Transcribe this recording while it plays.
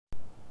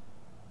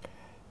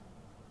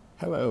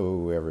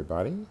Hello,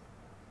 everybody.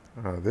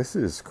 This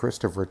is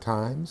Christopher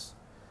Times,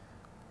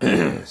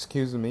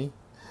 excuse me,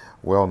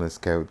 wellness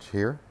coach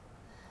here,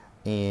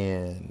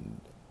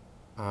 and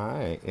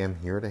I am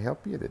here to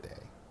help you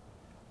today.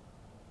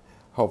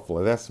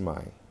 Hopefully, that's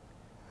my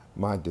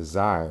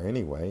desire.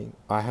 Anyway,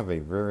 I have a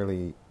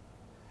very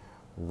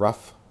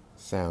rough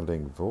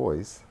sounding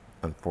voice,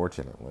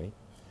 unfortunately.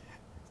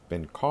 I've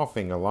been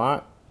coughing a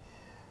lot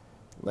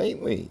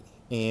lately,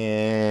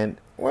 and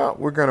well,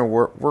 we're going to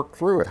work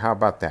through it. How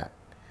about that?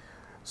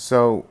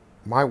 So,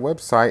 my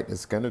website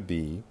is going to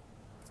be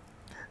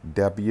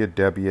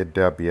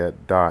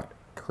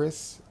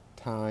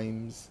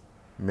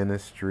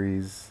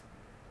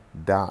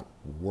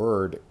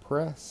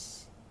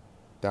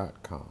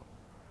www.christimesministries.wordpress.com.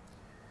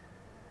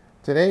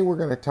 Today we're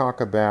going to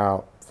talk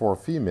about, for a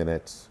few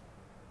minutes,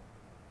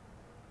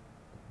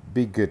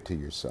 be good to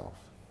yourself.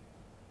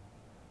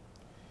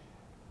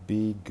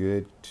 Be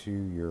good to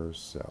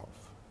yourself.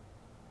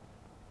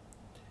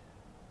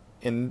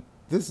 In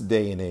this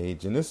day and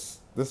age, and this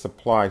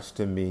applies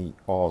to me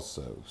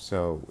also.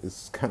 So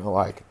it's kind of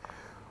like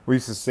we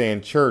used to say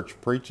in church,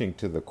 preaching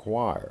to the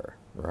choir,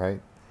 right?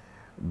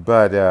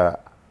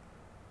 But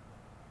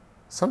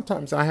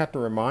sometimes I have to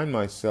remind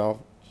myself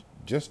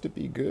just to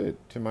be good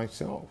to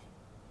myself.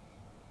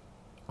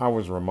 I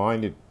was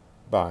reminded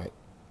by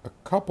a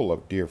couple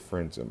of dear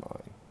friends of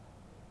mine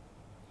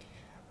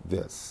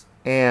this,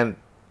 and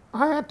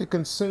I had to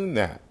consume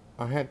that.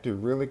 I had to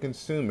really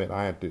consume it.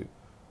 I had to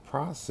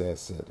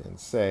process it and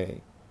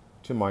say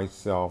to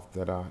myself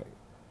that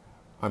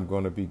I'm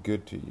going to be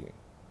good to you,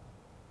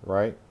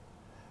 right?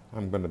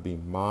 I'm going to be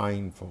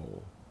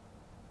mindful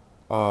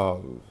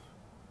of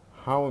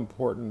how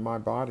important my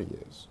body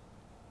is.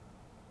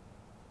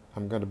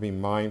 I'm going to be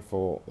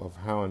mindful of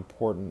how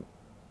important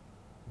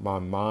my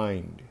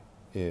mind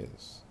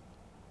is,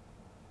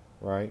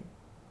 right?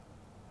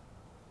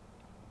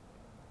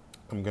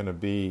 I'm going to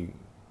be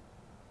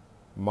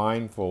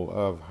mindful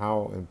of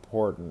how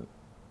important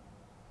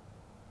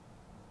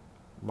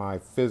my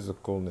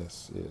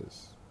physicalness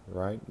is,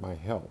 right? My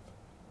health.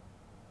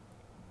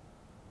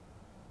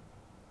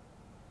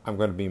 I'm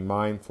going to be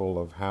mindful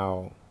of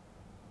how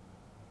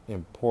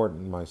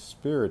important my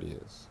spirit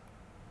is.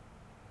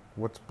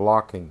 What's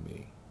blocking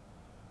me?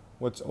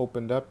 What's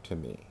opened up to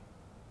me?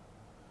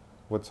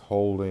 What's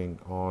holding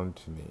on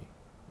to me?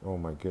 Oh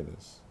my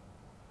goodness.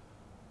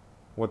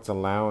 What's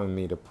allowing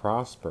me to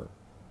prosper?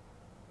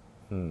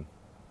 And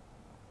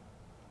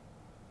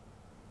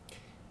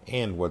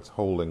what's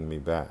holding me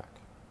back?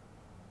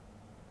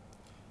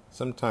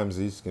 Sometimes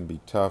these can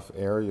be tough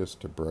areas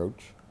to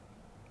broach.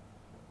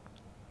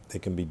 They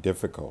can be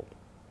difficult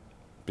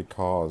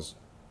because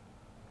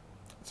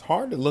it's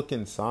hard to look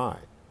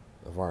inside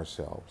of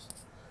ourselves.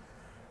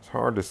 It's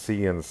hard to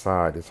see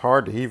inside. It's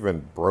hard to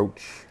even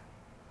broach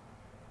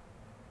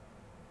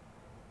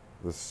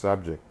the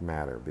subject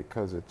matter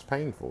because it's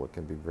painful. It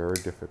can be very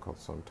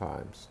difficult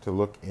sometimes. To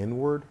look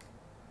inward,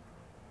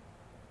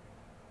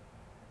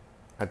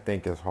 I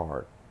think, is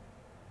hard.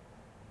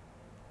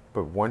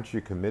 But once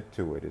you commit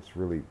to it, it's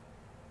really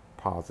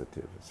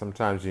positive.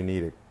 Sometimes you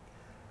need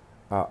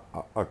a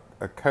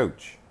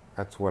coach.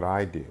 That's what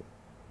I do.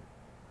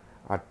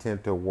 I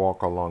tend to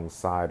walk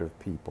alongside of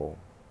people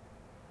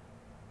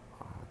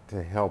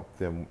to help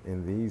them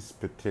in these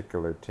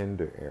particular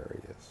tender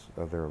areas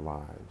of their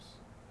lives.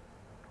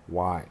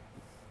 Why?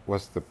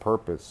 What's the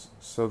purpose?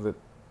 So that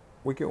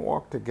we can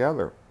walk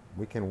together.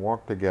 We can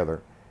walk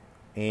together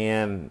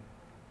and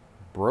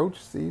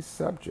broach these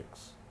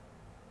subjects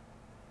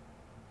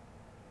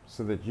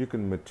so that you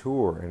can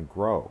mature and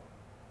grow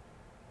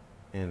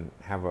and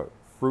have a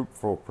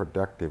fruitful,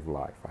 productive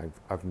life.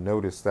 I've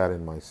noticed that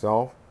in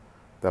myself,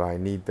 that I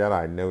need that.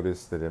 I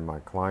noticed that in my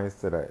clients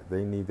that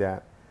they need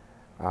that.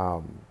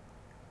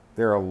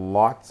 There are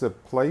lots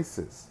of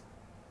places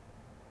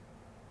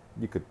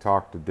you could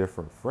talk to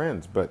different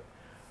friends, but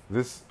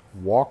this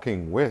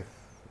walking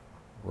with,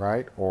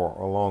 right, or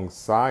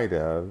alongside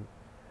of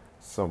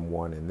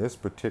someone in this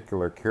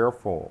particular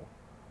careful,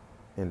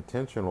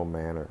 intentional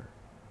manner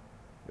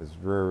is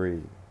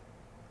very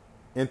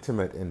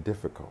intimate and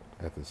difficult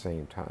at the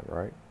same time,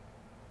 right?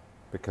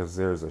 Because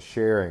there's a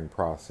sharing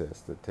process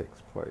that takes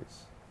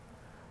place.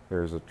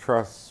 There's a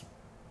trust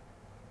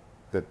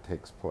that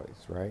takes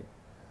place, right?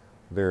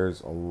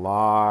 There's a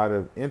lot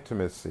of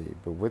intimacy,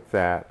 but with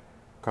that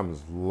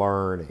comes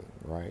learning,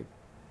 right?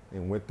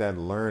 And with that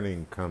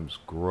learning comes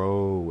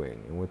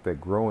growing, and with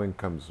that growing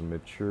comes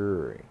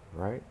maturing,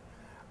 right?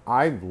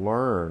 I've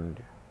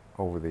learned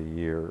over the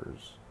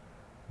years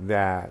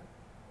that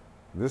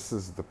this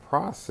is the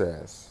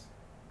process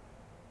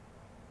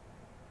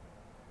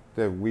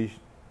that we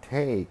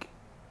take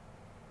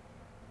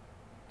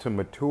to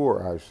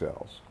mature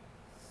ourselves.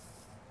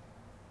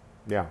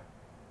 Yeah,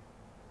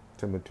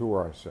 to mature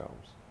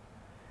ourselves.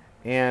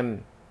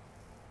 And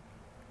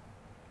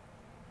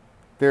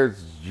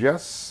there's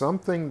just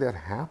something that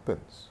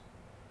happens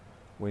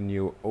when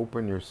you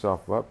open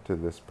yourself up to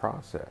this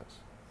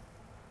process.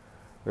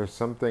 There's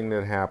something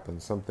that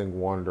happens, something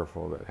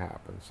wonderful that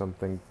happens,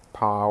 something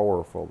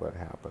powerful that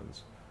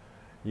happens.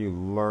 You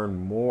learn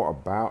more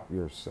about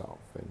yourself,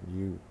 and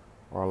you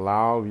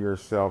allow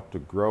yourself to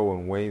grow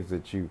in ways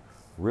that you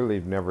really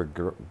have never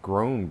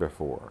grown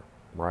before,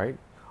 right?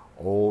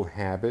 Old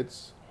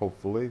habits,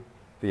 hopefully,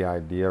 the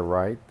idea,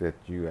 right, that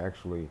you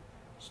actually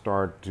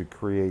start to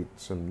create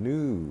some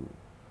new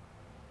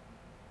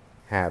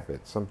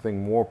habits,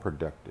 something more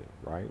productive,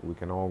 right? We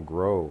can all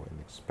grow and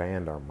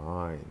expand our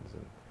minds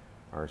and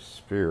our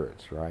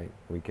spirits, right?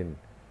 We can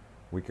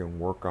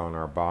work on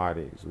our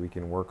bodies, we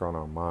can work on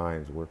our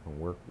minds, we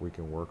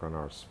can work on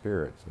our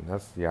spirits, and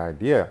that's the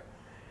idea.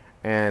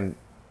 And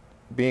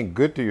being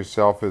good to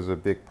yourself is a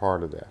big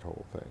part of that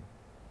whole thing.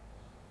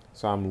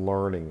 So I'm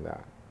learning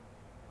that.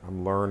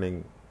 I'm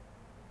learning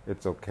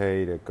it's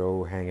okay to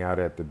go hang out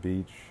at the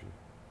beach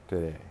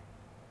today.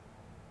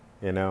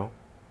 You know,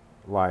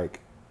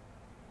 like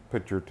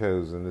put your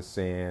toes in the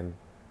sand,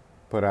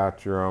 put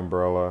out your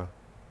umbrella,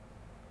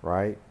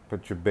 right?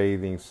 Put your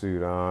bathing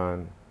suit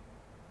on,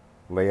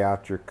 lay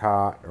out your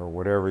cot or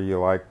whatever you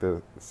like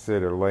to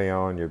sit or lay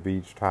on, your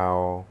beach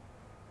towel,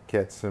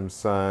 catch some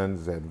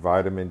suns. That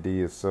vitamin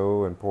D is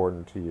so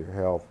important to your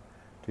health,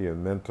 to your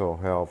mental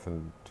health,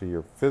 and to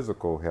your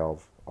physical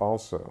health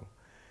also.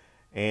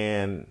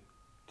 And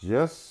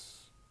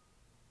just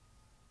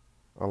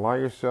allow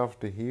yourself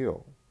to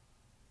heal.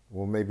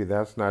 Well, maybe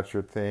that's not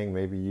your thing.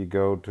 Maybe you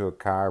go to a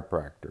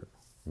chiropractor.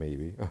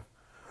 Maybe.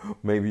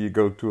 Maybe you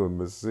go to a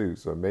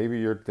masseuse. Or maybe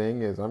your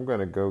thing is, I'm going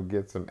to go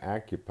get some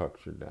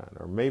acupuncture done.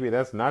 Or maybe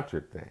that's not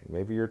your thing.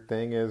 Maybe your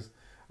thing is,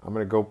 I'm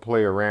going to go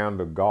play a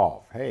round of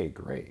golf. Hey,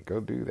 great. Go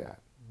do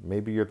that.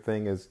 Maybe your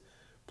thing is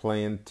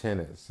playing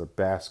tennis or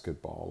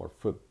basketball or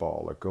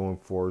football or going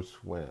for a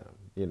swim,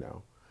 you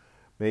know.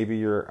 Maybe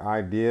your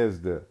idea is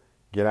to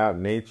get out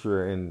in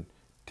nature and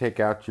take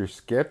out your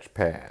sketch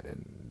pad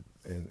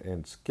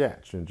and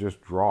sketch and just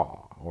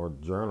draw or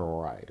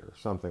journal write or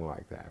something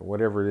like that.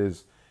 Whatever it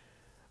is.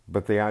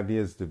 But the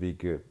idea is to be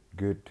good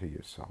to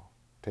yourself.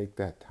 Take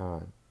that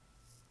time.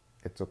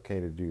 It's okay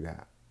to do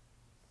that.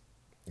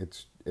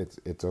 It's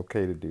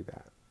okay to do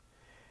that.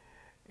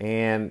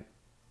 And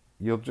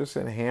you'll just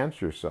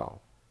enhance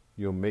yourself.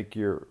 You'll make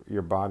your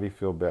body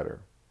feel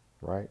better,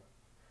 right?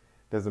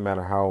 Doesn't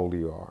matter how old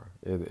you are.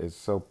 It is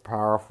so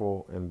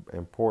powerful and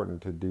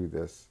important to do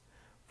this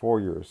for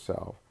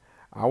yourself.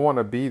 I want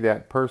to be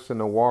that person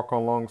to walk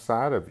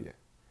alongside of you.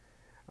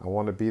 I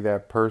want to be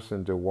that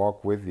person to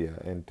walk with you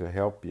and to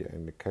help you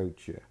and to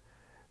coach you.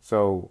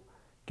 So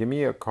give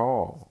me a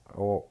call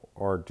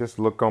or just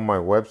look on my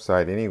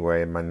website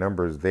anyway, and my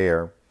number is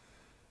there.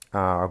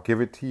 I'll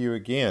give it to you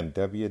again,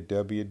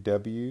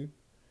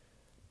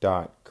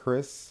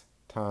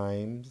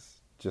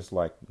 www.christimes, just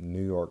like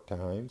New York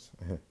Times,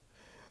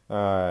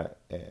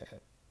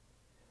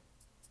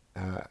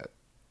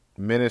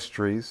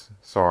 ministries,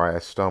 sorry I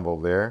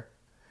stumbled there,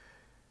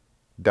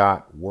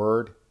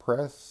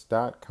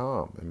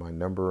 .wordpress.com, and my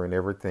number and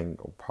everything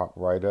will pop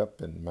right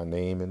up, and my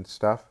name and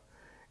stuff.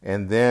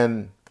 And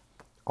then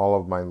all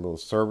of my little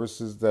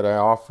services that I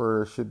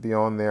offer should be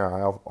on there.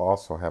 I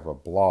also have a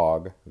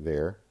blog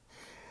there,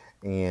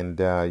 and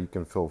you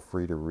can feel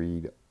free to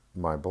read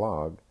my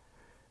blog.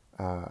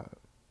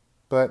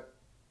 But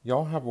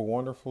y'all have a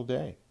wonderful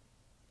day.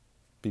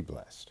 Be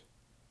blessed.